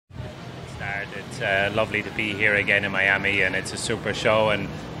It's lovely to be here again in Miami, and it's a super show, and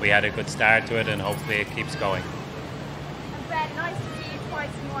we had a good start to it, and hopefully it keeps going. And Ben, nice to see you twice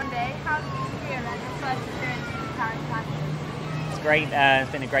in one day. How did you feel at your first appearance with the Paris Panthers? It's great.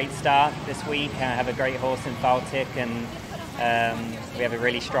 It's been a great start this week. I have a great horse in Baltic, and we have a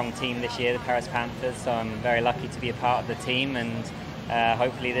really strong team this year, the Paris Panthers, so I'm very lucky to be a part of the team, and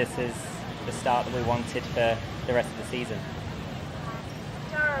hopefully this is the start that we wanted for the rest of the season.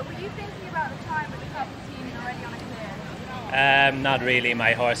 Darragh, were you thinking about the time with the couple teams already on a clear? Not really.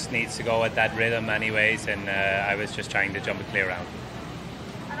 My horse needs to go at that rhythm anyways, and I was just trying to jump a clear round.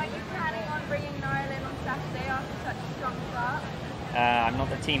 And are you planning on bringing Niall in on Saturday after such a strong start? I'm not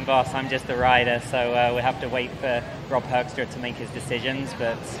the team boss, I'm just the rider, so we'll have to wait for Rob Herkstra to make his decisions,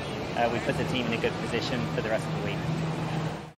 but we put the team in a good position for the rest of the week.